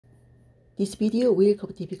This video will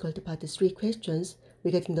cover difficult part 3 questions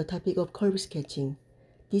regarding the topic of curve sketching.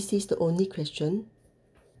 This is the only question.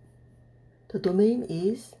 The domain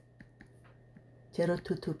is 0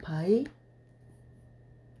 to 2 pi.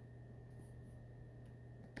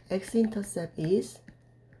 X-intercept is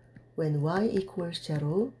when y equals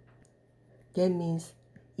 0. That means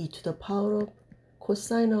e to the power of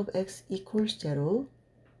cosine of x equals 0.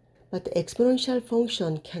 But the exponential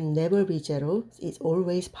function can never be 0. It's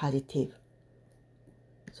always positive.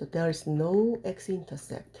 So there is no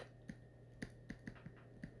x-intercept.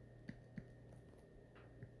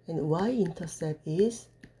 And y-intercept is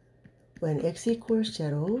when x equals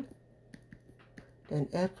 0, then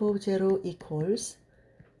f of 0 equals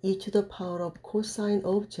e to the power of cosine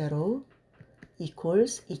of 0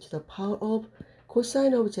 equals e to the power of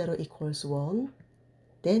cosine of 0 equals 1,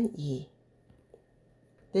 then e.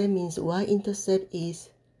 That means y-intercept is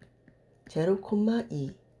 0,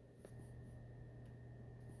 e.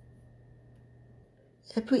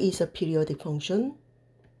 F is a periodic function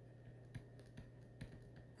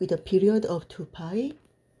with a period of 2 pi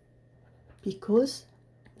because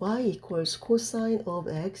y equals cosine of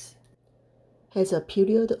x has a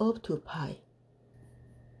period of 2 pi.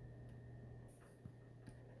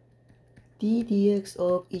 d dx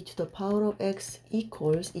of e to the power of x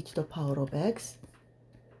equals e to the power of x.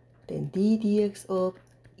 Then d dx of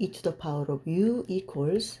e to the power of u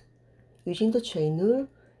equals, using the chain rule,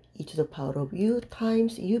 e to the power of u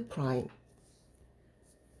times u prime.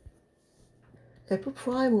 F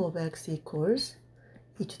prime of x equals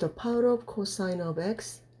e to the power of cosine of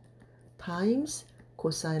x times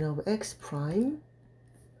cosine of x prime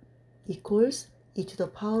equals e to the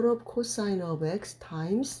power of cosine of x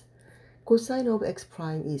times cosine of x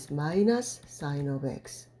prime is minus sine of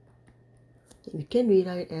x. We can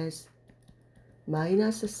rewrite as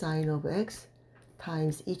minus sine of x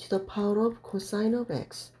times e to the power of cosine of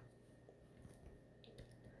x.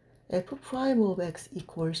 F prime of x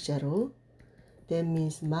equals 0. That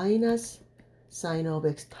means minus sine of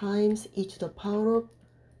x times e to the power of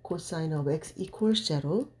cosine of x equals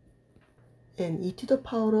 0. And e to the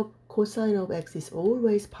power of cosine of x is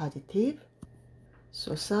always positive.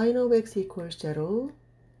 So sine of x equals 0.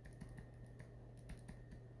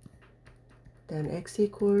 Then x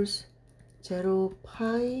equals 0,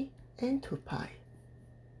 pi, and 2 pi.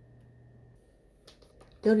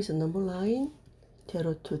 There is a number line,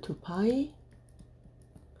 0 to 2 pi.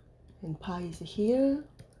 And pi is here,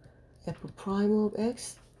 f prime of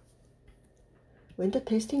x. When the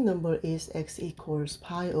testing number is x equals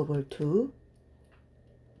pi over 2,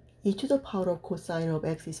 e to the power of cosine of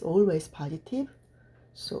x is always positive.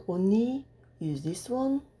 So only use this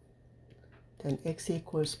one. Then x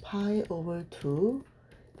equals pi over 2.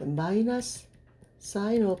 Then minus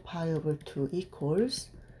sine of pi over 2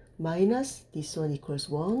 equals minus this one equals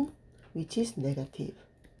 1, which is negative.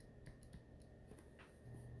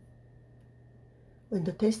 When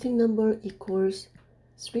the testing number equals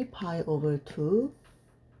 3 pi over 2,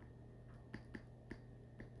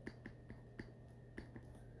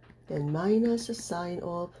 then minus sine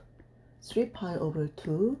of 3 pi over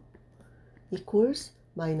 2 equals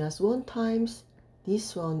minus 1 times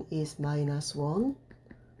this one is minus 1,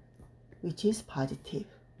 which is positive.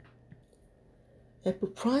 F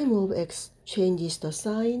prime of x changes the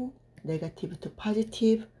sign negative to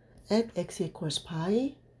positive at x equals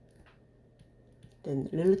pi. Then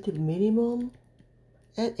relative minimum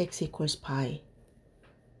at x equals pi.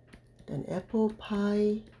 Then f of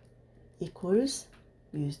pi equals,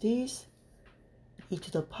 use this, e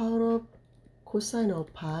to the power of cosine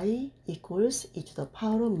of pi equals e to the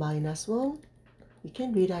power of minus 1. We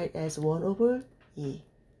can rewrite as 1 over e.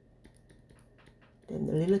 Then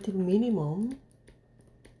the relative minimum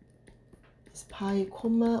is pi,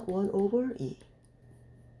 1 over e.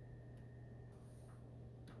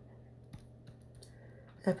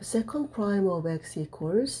 F second prime of x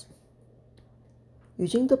equals,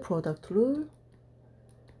 using the product rule,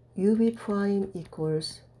 ub prime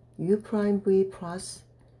equals u prime v plus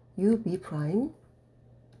ub prime,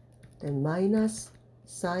 then minus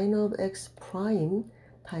sine of x prime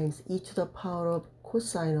times e to the power of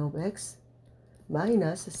cosine of x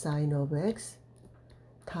minus sine of x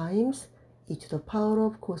times e to the power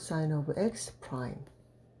of cosine of x prime.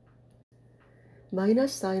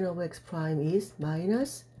 Minus sine of x prime is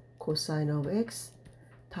minus cosine of x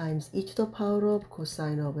times e to the power of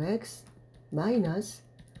cosine of x minus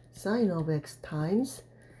sine of x times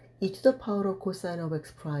e to the power of cosine of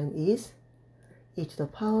x prime is e to the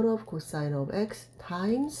power of cosine of x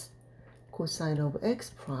times cosine of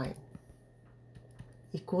x prime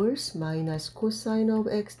equals minus cosine of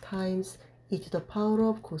x times e to the power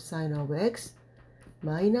of cosine of x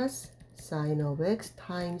minus sine of x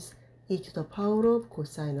times e to the power of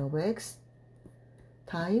cosine of x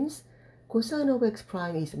times cosine of x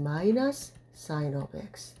prime is minus sine of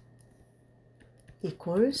x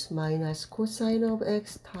equals minus cosine of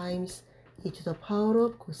x times e to the power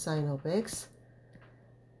of cosine of x.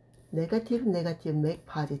 Negative, negative make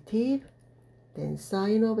positive. Then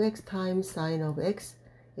sine of x times sine of x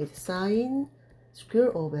is sine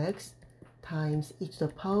square of x times e to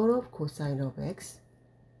the power of cosine of x.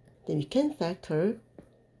 Then we can factor,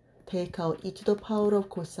 take out e to the power of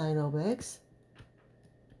cosine of x,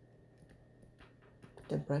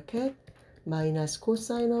 then bracket, minus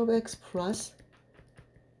cosine of x plus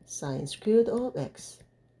sine squared of x.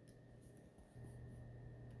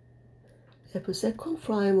 If second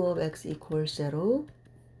prime of x equals 0,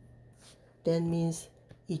 that means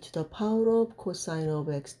e to the power of cosine of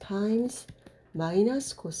x times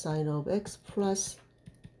minus cosine of x plus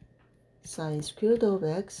sine squared of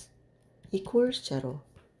x equals 0.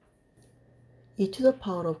 E to the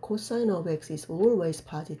power of cosine of x is always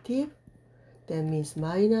positive. That means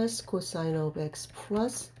minus cosine of x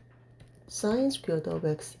plus sine squared of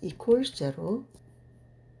x equals 0.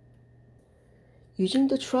 Using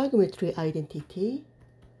the trigonometry identity,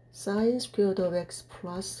 sine squared of x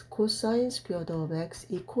plus cosine squared of x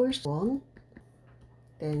equals 1.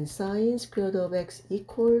 Then sine squared of x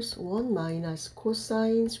equals 1 minus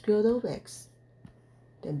cosine squared of x.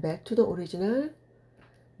 Then back to the original,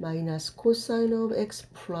 minus cosine of x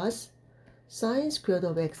plus sine squared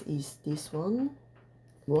of x is this one.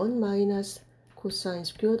 1 minus cosine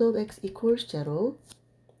squared of x equals 0.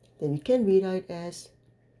 Then we can rewrite as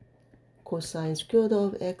cosine squared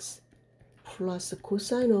of x plus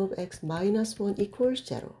cosine of x minus 1 equals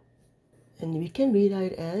 0. And we can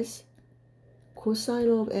rewrite as cosine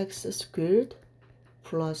of x squared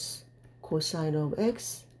plus cosine of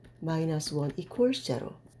x minus 1 equals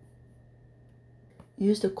 0.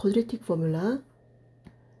 Use the quadratic formula.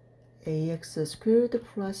 Ax squared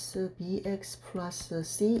plus bx plus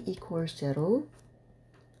c equals 0.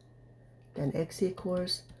 Then x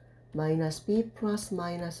equals minus b plus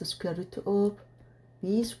minus square root of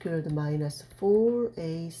b squared minus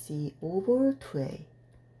 4ac over 2a.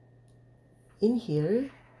 In here,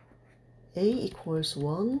 a equals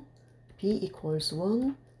 1, b equals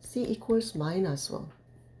 1, c equals minus 1.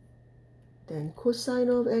 Then cosine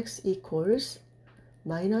of x equals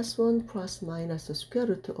minus 1 plus minus the square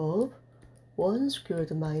root of 1 squared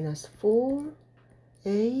minus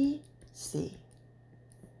 4ac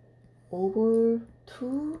over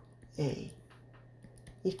 2a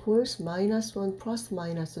equals minus 1 plus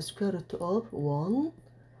minus the square root of 1.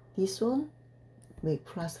 This one make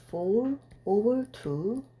plus 4 over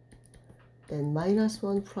 2. Then minus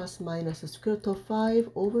 1 plus minus the square root of 5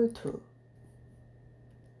 over 2.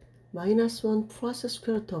 Minus 1 plus the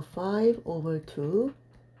square root of 5 over 2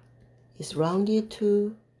 is rounded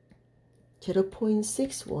to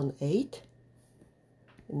 0.618.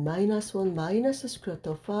 And minus 1 minus the square root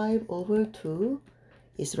of 5 over 2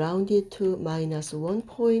 is rounded to minus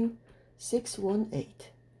 1.618.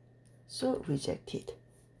 So rejected.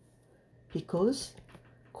 Because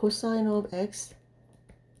cosine of x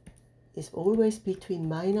is always between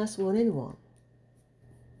minus 1 and 1.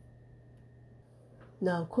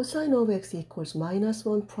 Now cosine of x equals minus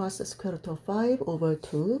 1 plus the square root of 5 over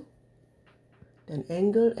 2. Then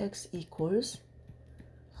angle x equals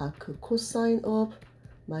arc cosine of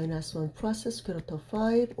minus 1 plus the square root of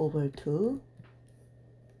 5 over 2.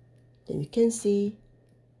 Then we can see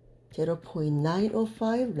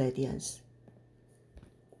 0.905 radians.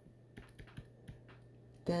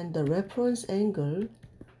 Then the reference angle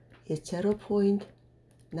is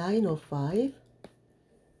 0.905.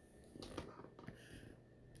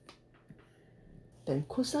 Then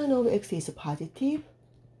cosine of x is positive,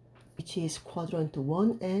 which is quadrant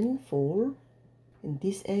 1 and 4. And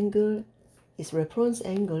this angle, its reference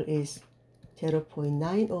angle is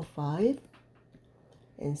 0.905.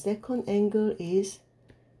 And second angle is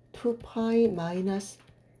 2 pi minus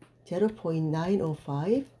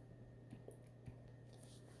 0.905.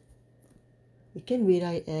 We can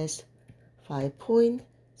rewrite as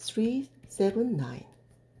 5.379.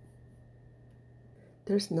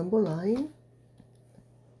 There's number line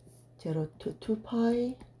 0 to 2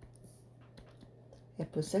 pi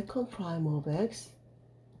f second prime of x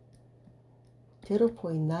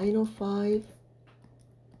 0.905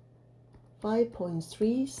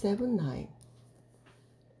 5.379.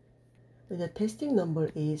 When the testing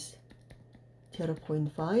number is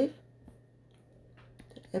 0.5,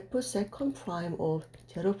 f second prime of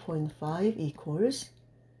 0.5 equals,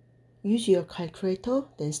 use your calculator,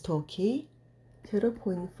 then store key,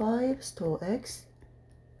 0.5 store x.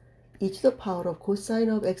 E to the power of cosine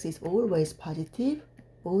of x is always positive.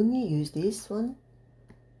 Only use this one.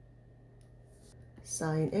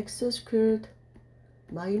 Sine x squared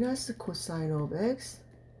minus cosine of x.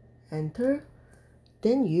 Enter.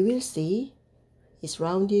 Then you will see it's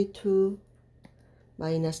rounded to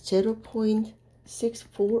minus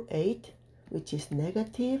 0.648, which is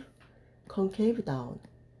negative, concave down.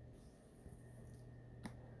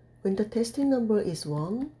 When the testing number is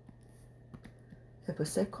 1, if a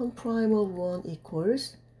second prime of 1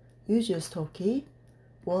 equals, use your store key,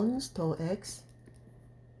 1 store x,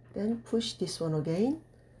 then push this one again,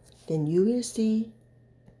 then you will see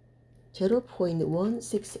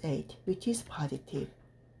 0.168, which is positive,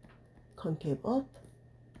 concave up.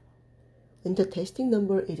 When the testing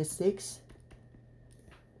number is 6,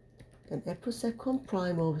 then f second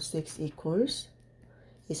prime of 6 equals,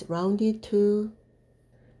 is rounded to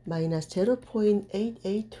minus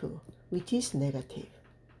 0.882, which is negative.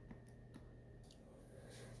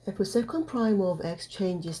 If second prime of x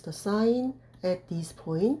changes the sign at this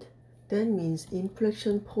point, that means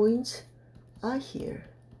inflection points are here.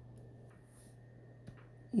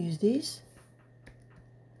 Use this.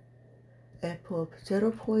 F of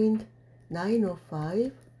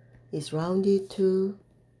 0.905 is rounded to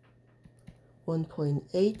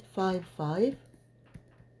 1.855.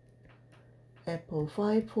 F of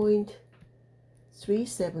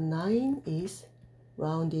 5.379 is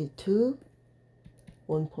rounded to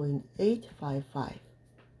 1.855.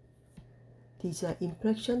 These are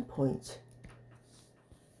inflection points.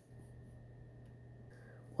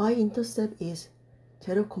 Y-intercept is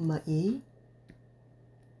 0,e.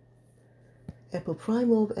 F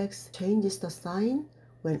prime of x changes the sign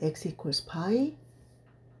when x equals pi.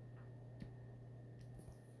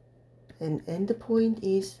 And end point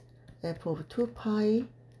is f of 2 pi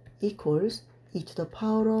equals e to the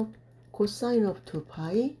power of cosine of 2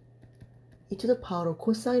 pi. E to the power of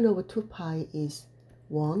cosine of 2 pi is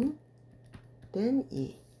 1, then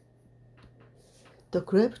e. The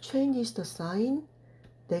graph changes the sign,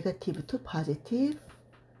 negative to positive,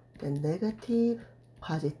 then negative,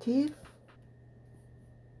 positive.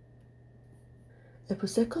 If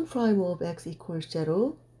second prime of x equals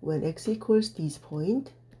 0, when x equals this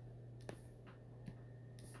point,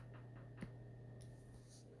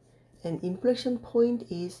 and inflection point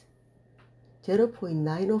is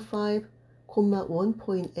 0.905,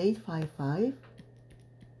 1.855.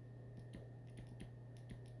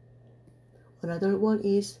 Another one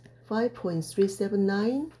is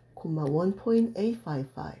 5.379,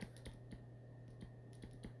 1.855.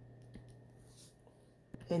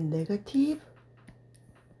 And negative,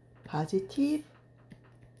 positive,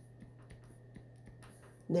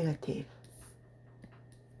 negative.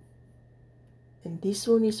 And this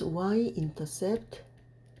one is y-intercept,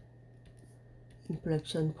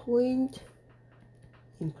 inflection point,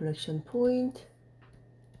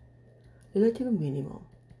 relative minimum.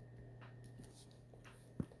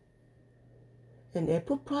 And f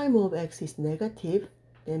prime of x is negative,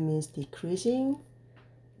 that means decreasing,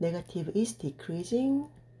 negative is decreasing,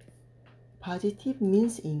 positive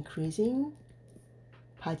means increasing,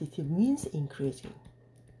 positive means increasing.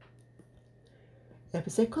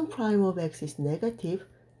 If second prime of x is negative,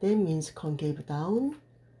 that means concave down,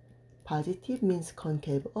 positive means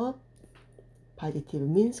concave up, positive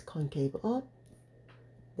means concave up,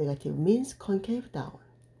 negative means concave down.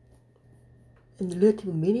 And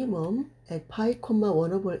relative minimum at pi,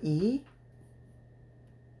 1 over e.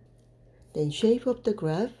 Then shape of the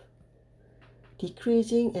graph,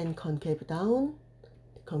 decreasing and concave down,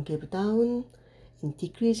 and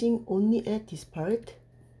decreasing only at this part,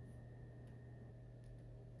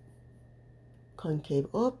 concave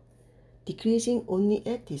up, decreasing only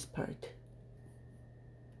at this part,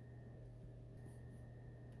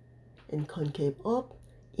 and concave up,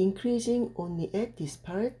 increasing only at this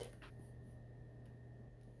part,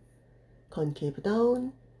 concave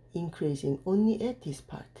down, increasing only at this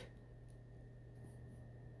part.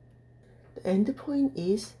 The end point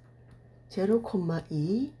is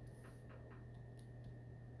 0,e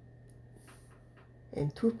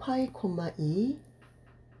and 2 pi, e.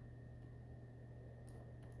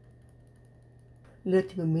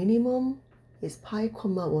 Relative minimum is pi,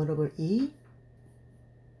 1 over e.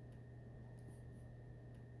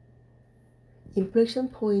 Inflection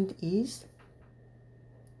point is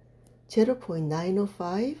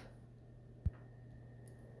 0.905,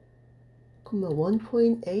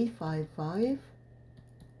 1.855.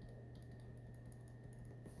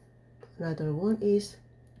 Another one is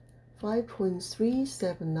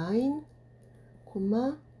 5.379,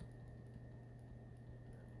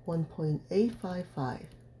 1.855.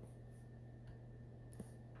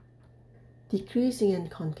 Decreasing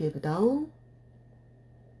and concave down,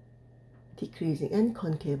 decreasing and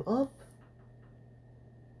concave up,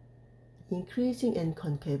 increasing and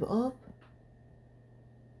concave up,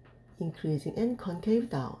 increasing and concave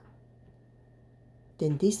down.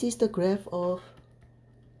 Then this is the graph of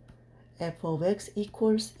f of x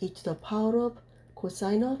equals e to the power of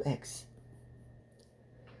cosine of x.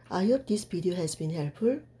 I hope this video has been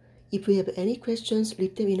helpful. If you have any questions,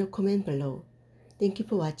 leave them in a comment below. Thank you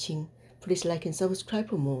for watching. Please like and subscribe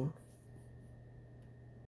for more.